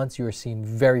 12 months, you are seen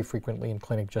very frequently in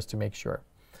clinic just to make sure.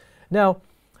 Now,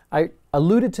 I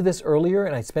alluded to this earlier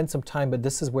and I spent some time, but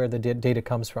this is where the data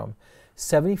comes from.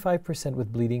 75%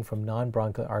 with bleeding from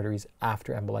non-bronchial arteries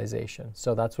after embolization.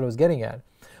 So that's what I was getting at.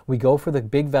 We go for the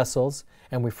big vessels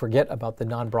and we forget about the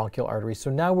non-bronchial arteries.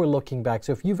 So now we're looking back.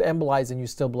 So if you've embolized and you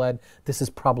still bled, this is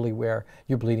probably where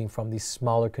you're bleeding from, these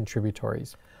smaller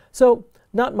contributories. So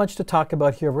not much to talk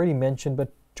about here, I've already mentioned,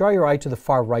 but draw your eye to the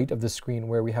far right of the screen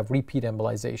where we have repeat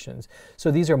embolizations.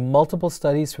 So these are multiple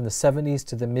studies from the 70s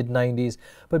to the mid-90s,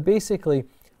 but basically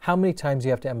how many times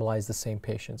you have to embolize the same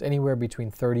patients, anywhere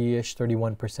between 30-ish,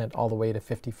 31%, all the way to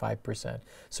 55%.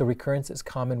 So recurrence is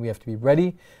common, we have to be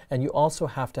ready, and you also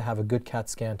have to have a good CAT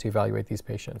scan to evaluate these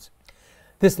patients.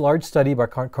 This large study by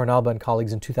Carnalba and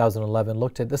colleagues in 2011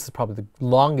 looked at, this is probably the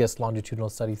longest longitudinal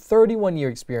study, 31-year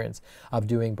experience of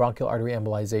doing bronchial artery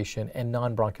embolization and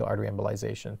non-bronchial artery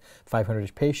embolization.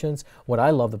 500 patients. What I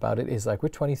love about it is like we're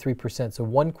 23%, so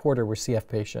 1/4 were CF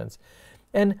patients.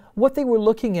 And what they were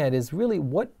looking at is really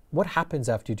what happens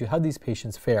after you do, how these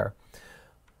patients fare.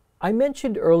 I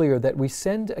mentioned earlier that we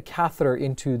send a catheter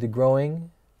into the groin,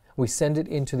 we send it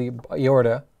into the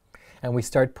aorta, and we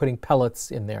start putting pellets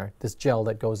in there, this gel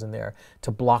that goes in there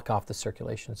to block off the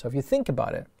circulation. So if you think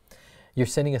about it, you're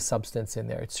sending a substance in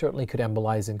there. It certainly could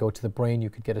embolize and go to the brain. You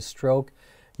could get a stroke.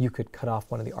 You could cut off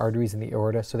one of the arteries in the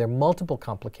aorta. So there are multiple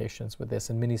complications with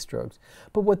this and mini strokes.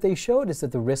 But what they showed is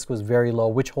that the risk was very low,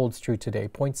 which holds true today,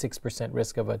 0.6%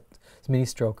 risk of a mini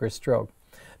stroke or stroke.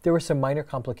 There were some minor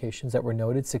complications that were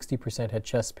noted. 60% had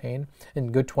chest pain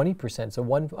and good 20%. So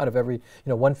 1 out of every,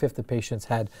 1/5 of patients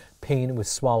had pain with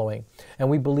swallowing. And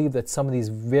we believe that some of these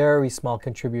very small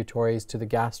contributories to the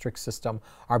gastric system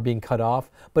are being cut off,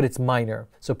 but it's minor.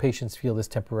 So patients feel this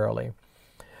temporarily.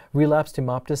 Relapsed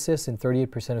hemoptysis in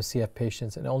 38% of CF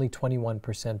patients and only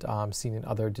 21% seen in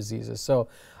other diseases. So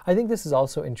I think this is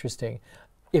also interesting.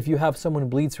 If you have someone who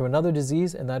bleeds from another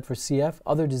disease and that for CF,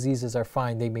 other diseases are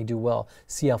fine, they may do well.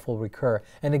 CF will recur.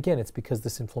 And again, it's because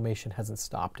this inflammation hasn't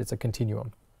stopped. It's a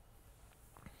continuum.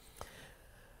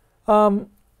 A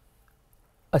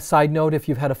side note, if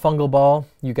you've had a fungal ball,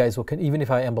 you guys will, even if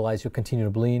I embolize, you'll continue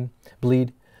to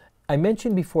bleed. I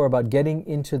mentioned before about getting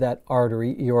into that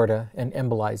artery, aorta, and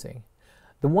embolizing.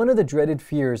 One of the dreaded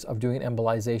fears of doing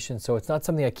embolization, so it's not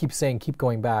something I keep saying, keep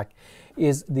going back,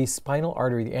 is the spinal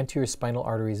artery, the anterior spinal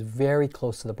artery is very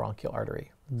close to the bronchial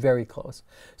artery, very close.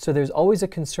 So there's always a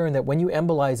concern that when you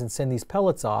embolize and send these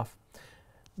pellets off,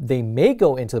 they may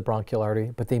go into the bronchial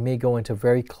artery, but they may go into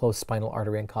very close spinal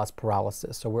artery and cause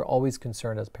paralysis. So we're always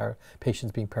concerned as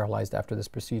patients being paralyzed after this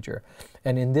procedure.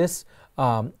 And in this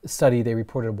study, they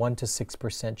reported 1 to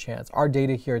 6% chance. Our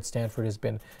data here at Stanford has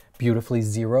been beautifully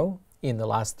 0 in the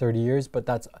last 30 years, but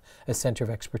that's a center of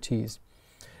expertise.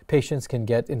 Patients can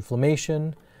get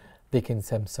inflammation. They can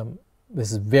some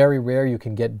this is very rare. You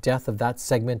can get death of that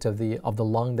segment of the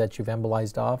lung that you've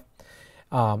embolized off.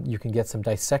 You can get some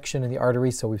dissection in the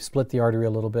artery, so we've split the artery a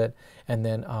little bit, and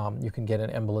then you can get an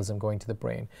embolism going to the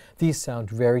brain. These sound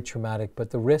very traumatic,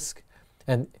 but the risk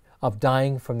of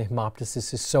dying from the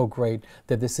hemoptysis is so great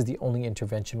that this is the only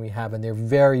intervention we have, and they're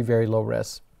very, very low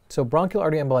risk. So bronchial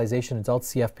artery embolization in adult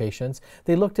CF patients,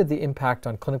 they looked at the impact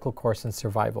on clinical course and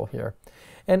survival here.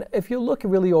 And if you look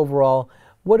really overall,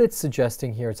 what it's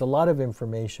suggesting here, it's a lot of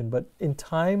information, but in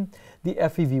time, the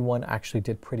FEV1 actually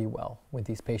did pretty well with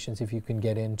these patients if you can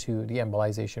get into the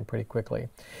embolization pretty quickly.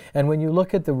 And when you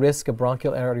look at the risk of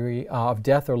bronchial artery of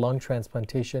death or lung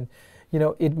transplantation,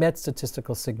 it met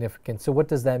statistical significance. So what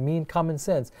does that mean? Common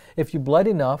sense. If you bled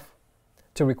enough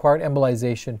to require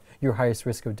embolization, your highest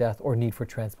risk of death or need for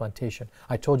transplantation.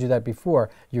 I told you that before.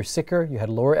 You're sicker, you had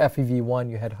lower FEV1,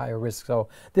 you had higher risk, so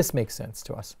this makes sense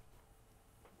to us.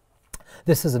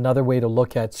 This is another way to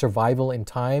look at survival in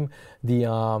time.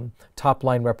 The top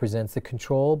line represents the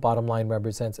control, bottom line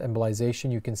represents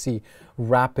embolization. You can see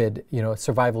rapid,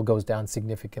 survival goes down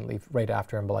significantly right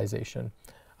after embolization.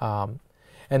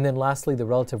 And then lastly, the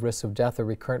relative risk of death or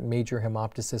recurrent major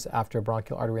hemoptysis after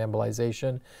bronchial artery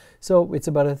embolization. So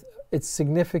it's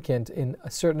significant in a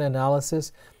certain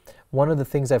analysis. One of the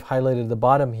things I've highlighted at the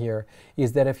bottom here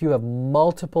is that if you have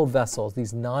multiple vessels,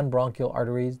 these non-bronchial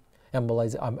arteries,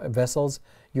 vessels,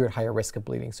 you're at higher risk of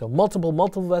bleeding. So multiple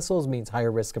vessels means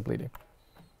higher risk of bleeding.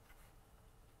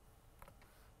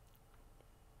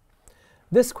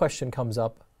 This question comes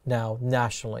up now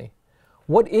nationally.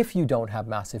 What if you don't have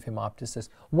massive hemoptysis?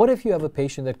 What if you have a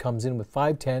patient that comes in with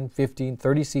 5, 10, 15,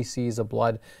 30 cc's of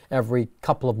blood every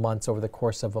couple of months over the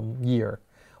course of a year?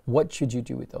 What should you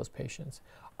do with those patients?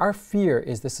 Our fear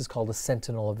is this is called a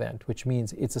sentinel event, which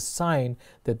means it's a sign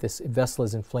that this vessel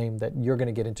is inflamed, that you're going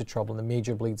to get into trouble and the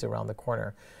major bleeds around the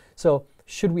corner. So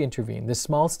should we intervene? This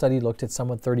small study looked at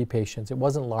somewhat 30 patients. It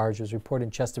wasn't large. It was reported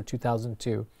in chest of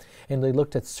 2002. And they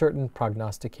looked at certain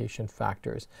prognostication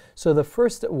factors. So the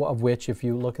first of which, if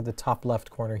you look at the top left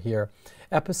corner here,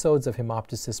 episodes of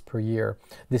hemoptysis per year.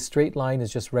 This straight line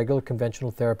is just regular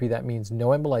conventional therapy. That means no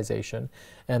embolization.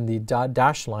 And the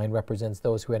dashed line represents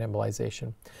those who had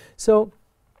embolization. So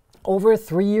over a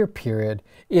 3-year period,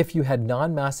 if you had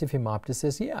non-massive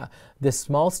hemoptysis, yeah, this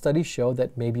small study showed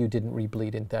that maybe you didn't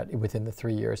rebleed in that within the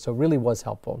 3 years. So it really was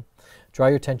helpful. Draw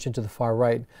your attention to the far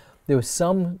right. There was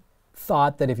some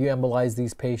thought that if you embolize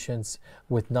these patients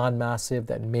with non-massive,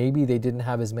 that maybe they didn't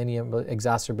have as many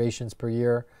exacerbations per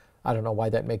year. I don't know why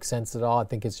that makes sense at all. I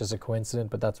think it's just a coincidence,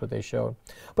 but that's what they showed.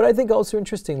 But I think also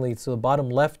interestingly, so the bottom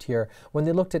left here, when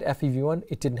they looked at FEV1,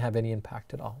 it didn't have any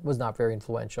impact at all. It was not very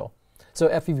influential. So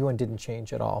FEV1 didn't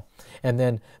change at all. And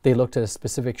then they looked at a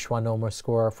specific schwannoma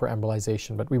score for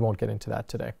embolization, but we won't get into that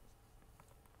today.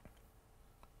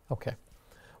 Okay,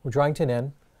 we're drawing to an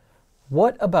end.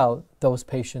 What about those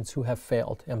patients who have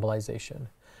failed embolization?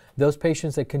 Those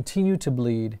patients that continue to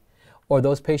bleed, or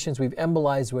those patients we've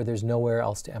embolized where there's nowhere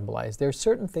else to embolize? There are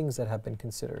certain things that have been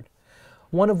considered.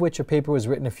 One of which a paper was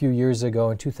written a few years ago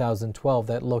in 2012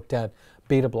 that looked at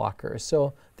beta blockers.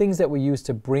 So things that we use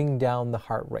to bring down the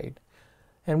heart rate.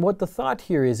 And what the thought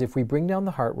here is, if we bring down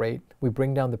the heart rate, we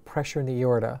bring down the pressure in the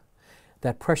aorta.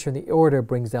 That pressure in the aorta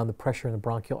brings down the pressure in the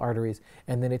bronchial arteries,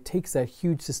 and then it takes that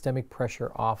huge systemic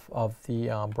pressure off of the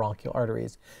bronchial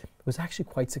arteries. It was actually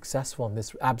quite successful in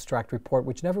this abstract report,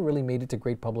 which never really made it to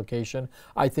great publication.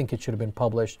 I think it should have been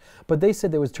published. But they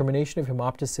said there was termination of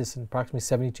hemoptysis in approximately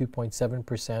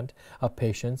 72.7% of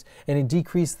patients, and it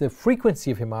decreased the frequency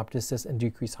of hemoptysis and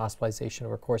decreased hospitalization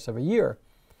over the course of a year.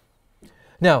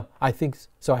 Now, I think,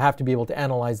 so I have to be able to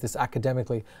analyze this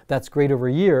academically. That's great over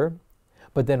a year,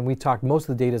 but then we talked, most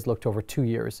of the data is looked over 2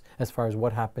 years as far as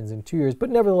what happens in 2 years. But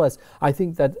nevertheless, I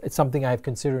think that it's something I've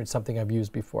considered, it's something I've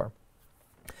used before.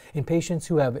 In patients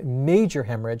who have major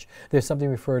hemorrhage, there's something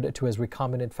referred to as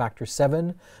recombinant factor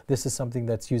 7. This is something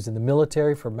that's used in the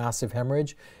military for massive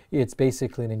hemorrhage. It's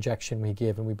basically an injection we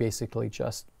give, and we basically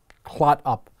just clot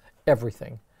up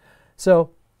everything. So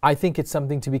I think it's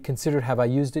something to be considered. Have I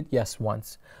used it? Yes,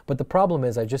 once. But the problem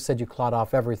is, I just said you clot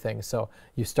off everything. So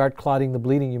you start clotting the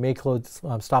bleeding, you may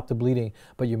stop the bleeding,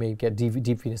 but you may get deep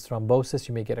venous thrombosis,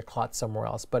 you may get a clot somewhere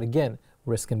else. But again,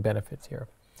 risk and benefits here.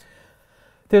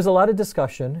 There's a lot of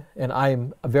discussion, and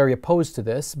I'm very opposed to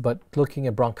this, but looking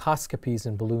at bronchoscopies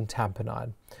and balloon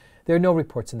tamponade. There are no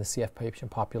reports in the CF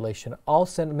patient population.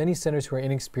 Many centers who are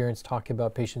inexperienced talk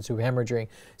about patients who are hemorrhaging,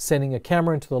 sending a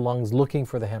camera into the lungs looking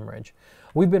for the hemorrhage.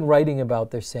 We've been writing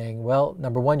about this saying, well,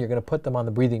 number one, you're going to put them on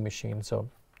the breathing machine, so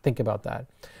think about that.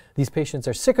 These patients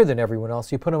are sicker than everyone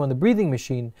else. You put them on the breathing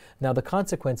machine. Now the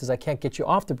consequence is I can't get you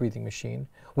off the breathing machine.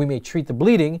 We may treat the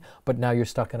bleeding, but now you're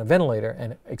stuck on a ventilator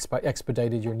and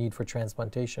expedited your need for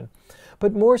transplantation.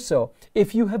 But more so,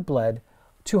 if you have bled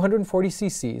 240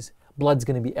 cc's, blood's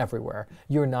going to be everywhere.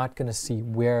 You're not going to see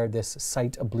where this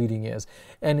site of bleeding is.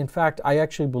 And in fact, I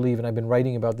actually believe, and I've been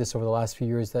writing about this over the last few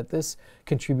years, that this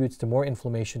contributes to more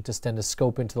inflammation, to send a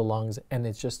scope into the lungs, and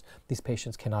it's just, these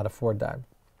patients cannot afford that.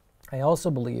 I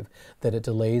also believe that it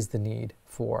delays the need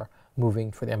for moving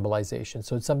for the embolization.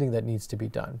 So it's something that needs to be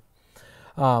done.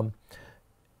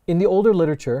 In the older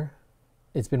literature,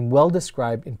 it's been well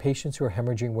described in patients who are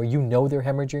hemorrhaging where you know they're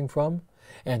hemorrhaging from,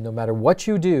 and no matter what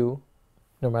you do,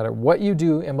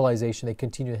 embolization, they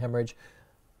continue to hemorrhage.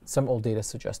 Some old data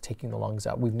suggests taking the lungs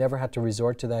out. We've never had to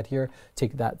resort to that here,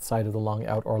 take that side of the lung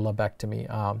out or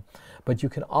lobectomy. But you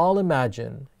can all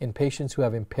imagine in patients who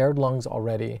have impaired lungs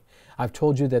already, I've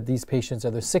told you that these patients are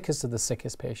the sickest of the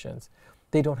sickest patients.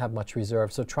 They don't have much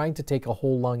reserve. So trying to take a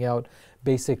whole lung out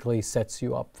basically sets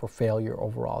you up for failure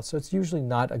overall. So it's usually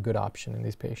not a good option in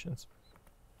these patients.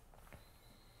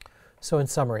 So in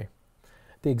summary,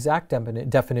 the exact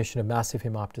definition of massive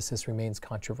hemoptysis remains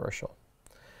controversial.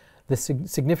 The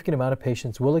significant amount of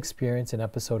patients will experience an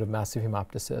episode of massive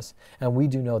hemoptysis, and we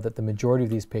do know that the majority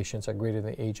of these patients are greater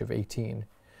than the age of 18.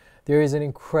 There is an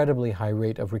incredibly high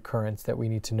rate of recurrence that we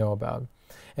need to know about,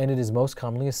 and it is most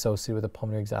commonly associated with a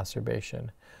pulmonary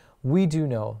exacerbation. We do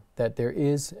know that there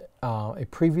is a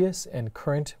previous and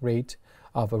current rate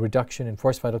of a reduction in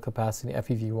forced vital capacity,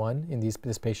 FEV1, in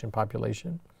this patient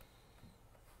population.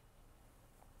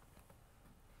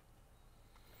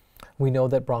 We know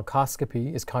that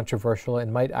bronchoscopy is controversial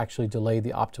and might actually delay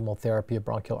the optimal therapy of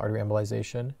bronchial artery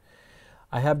embolization.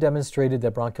 I have demonstrated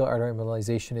that bronchial artery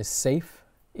embolization is safe,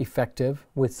 effective,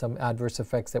 with some adverse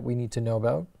effects that we need to know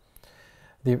about.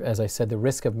 As I said, the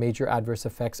risk of major adverse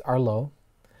effects are low.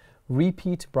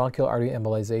 repeat bronchial artery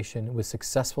embolization with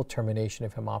successful termination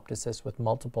of hemoptysis with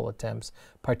multiple attempts,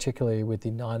 particularly with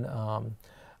the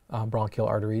non-bronchial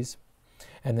arteries.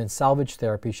 And then salvage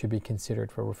therapy should be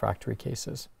considered for refractory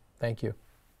cases. Thank you.